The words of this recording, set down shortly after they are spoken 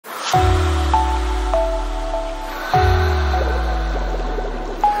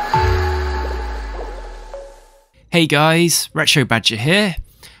Hey guys, Retro Badger here.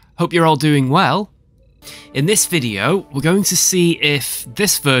 Hope you're all doing well. In this video, we're going to see if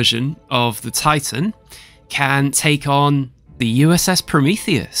this version of the Titan can take on the USS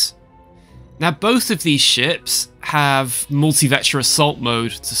Prometheus. Now, both of these ships have multi-vector assault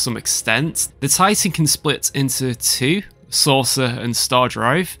mode to some extent. The Titan can split into two, Saucer and Star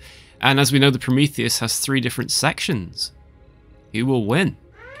Drive, and as we know, the Prometheus has three different sections. Who will win?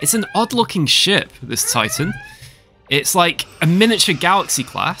 It's an odd-looking ship, this Titan. It's like a miniature Galaxy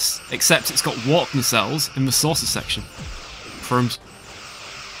class, except it's got warp nacelles in the Saucer section.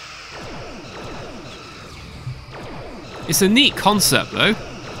 It's a neat concept, though.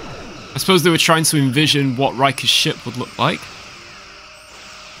 I suppose they were trying to envision what Riker's ship would look like.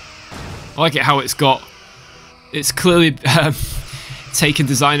 I like it how it's clearly taken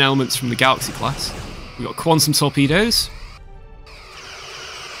design elements from the Galaxy class. We've got quantum torpedoes.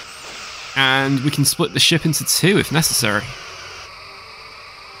 And we can split the ship into two if necessary.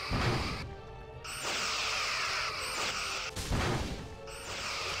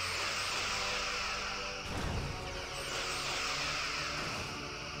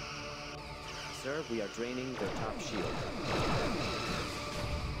 Sir, we are draining their top shield.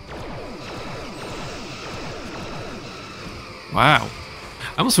 Wow.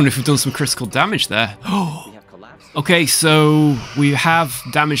 I almost wonder if we've done some critical damage there. Okay, so we have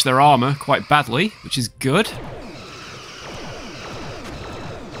damaged their armor quite badly, which is good.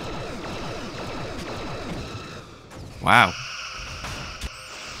 Wow.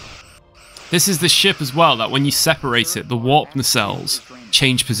 This is the ship as well, that when you separate it, the warp nacelles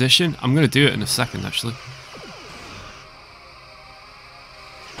change position. I'm going to do it in a second, actually.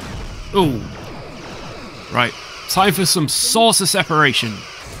 Ooh. Right. Time for some saucer separation.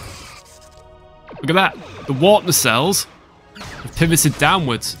 Look at that. The warp nacelles have pivoted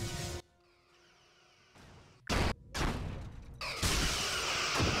downwards.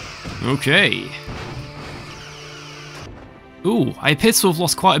 Okay. Ooh, I appear to have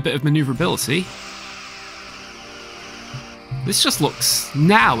lost quite a bit of maneuverability. This just looks...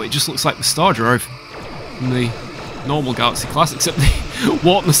 Now, it just looks like the Star Drive in the normal Galaxy class, except the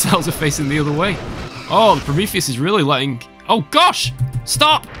warp nacelles are facing the other way. Oh, the Prometheus is really letting... Oh, gosh!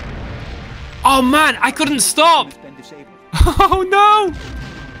 Stop! Oh, man, I couldn't stop! Oh, no!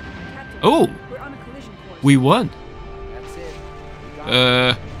 Oh! We won.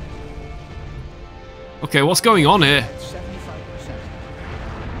 Okay, what's going on here?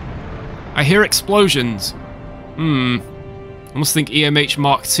 I hear explosions. I must think EMH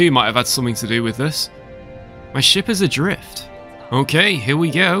Mark II might have had something to do with this. My ship is adrift. Okay, here we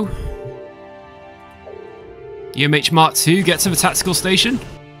go. EMH Mark II, get to the tactical station.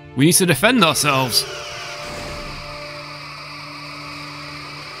 We need to defend ourselves.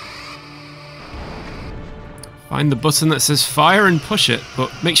 Find the button that says fire and push it,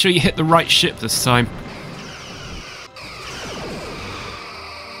 but make sure you hit the right ship this time.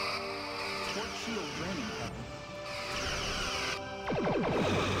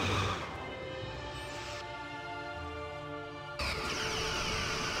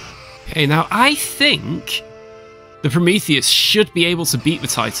 Okay, now I think the Prometheus should be able to beat the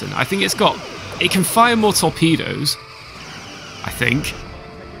Titan. I think it can fire more torpedoes, I think.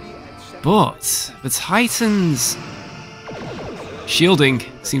 But the Titan's shielding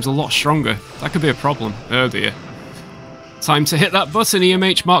seems a lot stronger. That could be a problem. Oh dear. Time to hit that button,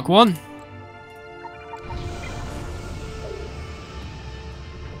 EMH Mark I.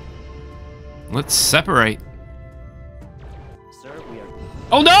 Let's separate.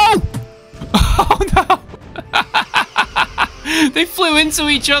 Oh no! Oh no! They flew into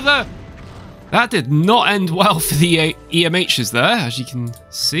each other! That did not end well for the EMHs there, as you can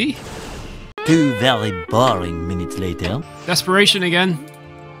see. 2 very boring minutes later. Desperation again.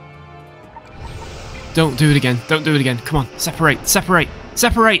 Don't do it again. Don't do it again. Come on. Separate. Separate.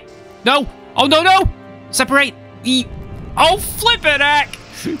 Separate. No! Oh no, no! Separate! Oh, flip it, heck!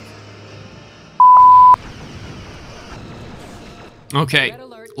 Okay.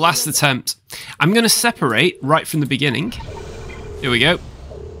 Last attempt. I'm going to separate right from the beginning. Here we go.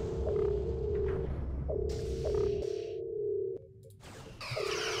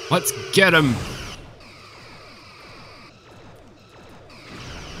 Let's get him.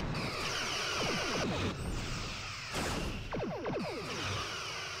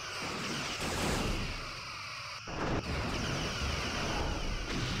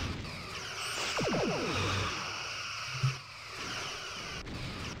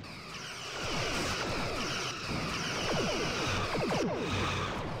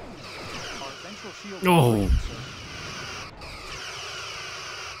 Oh.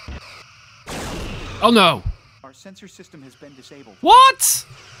 Oh no! sensor system has been disabled. What?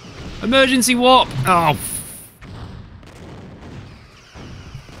 Emergency warp. Oh.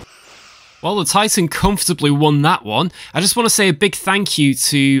 Well, the Titan comfortably won that one. I just want to say a big thank you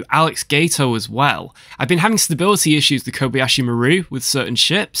to Alex Gato as well. I've been having stability issues with Kobayashi Maru with certain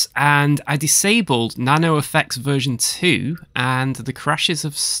ships, and I disabled Nano Effects version 2, and the crashes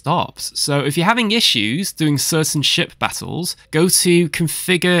have stopped. So if you're having issues doing certain ship battles, go to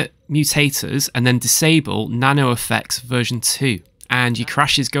Configure Mutators and then disable Nano Effects version 2, and your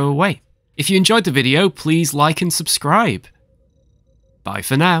crashes go away. If you enjoyed the video, please like and subscribe. Bye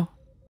for now.